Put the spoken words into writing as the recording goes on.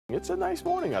It's a nice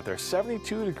morning out there,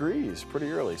 72 degrees, pretty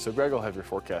early. So Greg will have your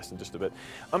forecast in just a bit.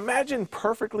 Imagine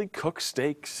perfectly cooked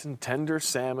steaks and tender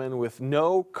salmon with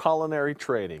no culinary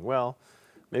training. Well,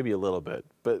 maybe a little bit,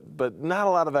 but not a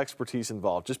lot of expertise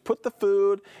involved. Just put the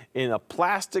food in a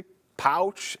plastic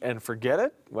pouch and forget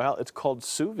it. Well, it's called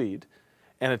sous vide,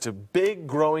 and it's a big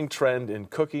growing trend in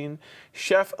cooking.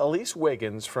 Chef Elise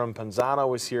Wiggins from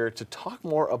Panzano is here to talk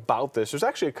more about this. There's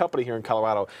actually a company here in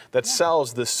Colorado that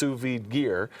sells the sous vide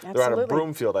gear. Absolutely. They're out of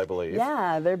Broomfield, I believe.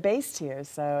 Yeah, they're based here,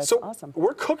 so it's awesome.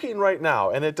 We're cooking right now,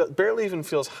 and it barely even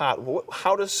feels hot.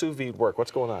 How does sous vide work?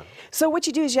 What's going on? So what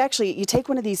you do is you take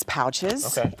one of these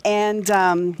pouches, okay, and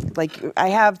like I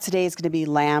have today, it's going to be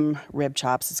lamb rib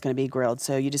chops. It's going to be grilled,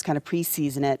 so you just kind of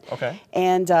pre-season it. Okay.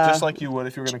 And just like you would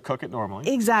if you were going to cook it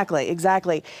normally. Exactly,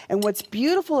 exactly. And what's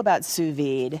beautiful about sous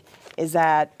vide is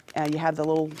that you have the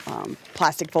little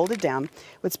plastic folded down.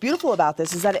 What's beautiful about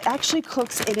this is that it actually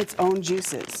cooks in its own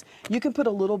juices. You can put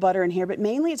a little butter in here, but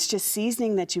mainly it's just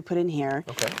seasoning that you put in here,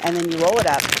 and then you roll it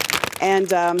up. And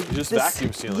just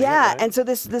vacuum sealing. Yeah, it, right? and so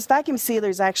this vacuum sealer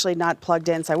is actually not plugged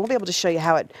in, so I won't be able to show you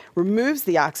how it removes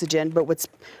the oxygen. But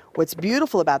what's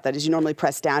beautiful about that is you normally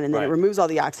press down, and then it removes all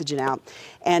the oxygen out,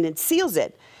 and it seals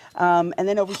it. And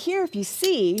then over here, if you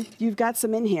see, you've got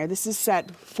some in here. This is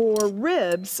set for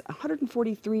ribs,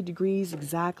 143 degrees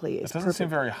exactly. It doesn't seem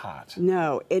very hot.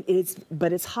 No,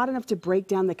 but it's hot enough to break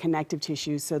down the connective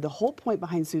tissue. So the whole point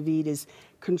behind sous vide is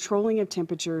controlling of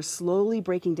temperature, slowly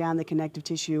breaking down the connective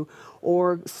tissue,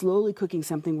 or slowly cooking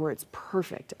something where it's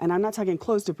perfect. And I'm not talking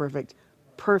close to perfect.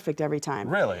 Perfect every time.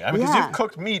 Really? I mean, because you've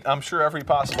cooked meat, I'm sure, every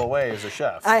possible way as a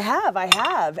chef. I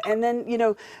have. And then, you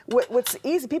know, what's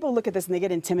easy, people look at this and they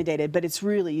get intimidated, but it's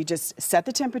really, you just set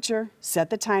the temperature, set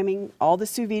the timing. All the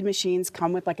sous vide machines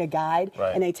come with like a guide,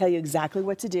 and they tell you exactly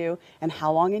what to do and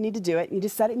how long you need to do it. And you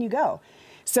just set it and you go.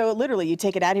 So literally, you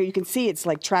take it out here, you can see it's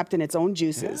like trapped in its own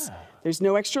juices. Yeah. There's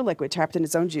no extra liquid, trapped in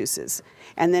its own juices.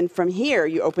 And then from here,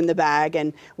 you open the bag,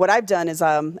 and what I've done is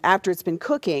after it's been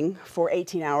cooking for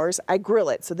 18 hours, I grill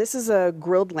it. So this is a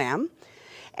grilled lamb.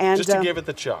 And, just to give it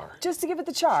the char. Just to give it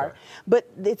the char. Sure. But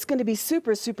it's going to be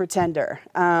super, super tender.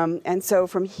 And so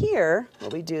from here,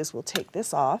 what we do is we'll take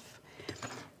this off,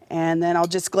 and then I'll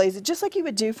just glaze it just like you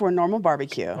would do for a normal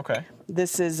barbecue. Okay.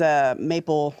 This is a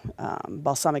maple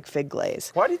balsamic fig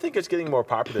glaze. Why do you think it's getting more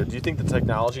popular? Do you think the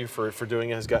technology for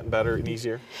doing it has gotten better and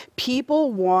easier?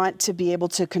 People want to be able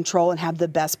to control and have the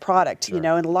best product, you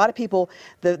know, and a lot of people,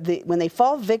 when they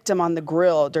fall victim on the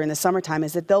grill during the summertime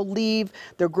is that they'll leave,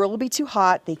 their grill will be too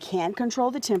hot, they can't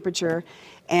control the temperature,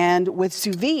 and with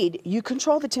sous vide, you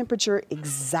control the temperature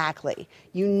exactly.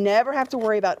 You never have to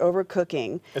worry about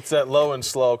overcooking. It's that low and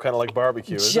slow, kind of like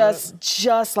barbecue, isn't it?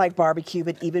 Just like barbecue,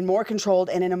 but even more controlled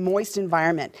and in a moist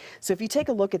environment. So if you take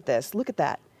a look at this, look at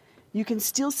that. You can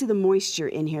still see the moisture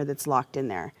in here that's locked in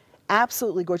there.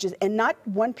 Absolutely gorgeous, and not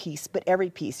one piece, but every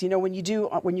piece. You know, when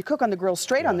you cook on the grill,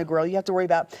 straight on the grill, you have to worry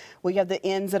about, well, you have the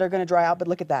ends that are going to dry out, but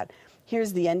look at that.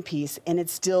 Here's the end piece, and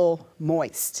it's still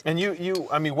moist. And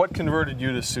I mean, what converted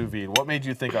you to sous vide? What made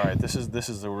you think, all right, this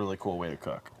is a really cool way to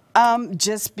cook?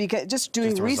 Just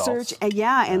doing research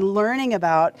and learning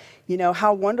about, you know,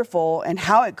 how wonderful and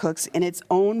how it cooks in its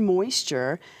own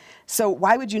moisture. So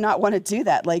why would you not want to do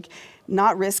that? Like,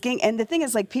 not risking. And the thing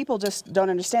is, like, people just don't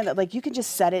understand that, like, you can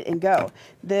just set it and go.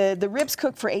 The ribs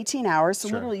cook for 18 hours, so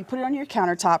literally you put it on your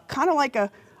countertop, kind of like a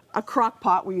crock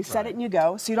pot where you set it and you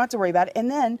go, so you don't have to worry about it. And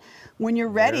then when you're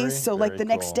ready, like the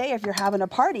next day, if you're having a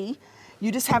party,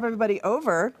 you just have everybody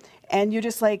over, and you're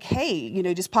just like, hey, you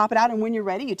know, just pop it out, and when you're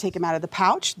ready, you take them out of the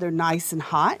pouch. They're nice and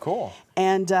hot. Cool.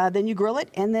 And then you grill it,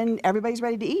 and then everybody's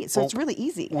ready to eat. So it's really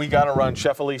easy. We got to run.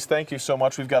 Chef Elise, thank you so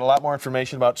much. We've got a lot more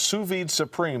information about Sous Vide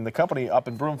Supreme, the company up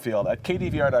in Broomfield, at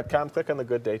kdvr.com. Click on the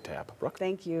Good Day tab. Brooke?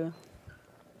 Thank you.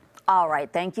 All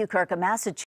right. Thank you, Kirk. A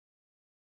massive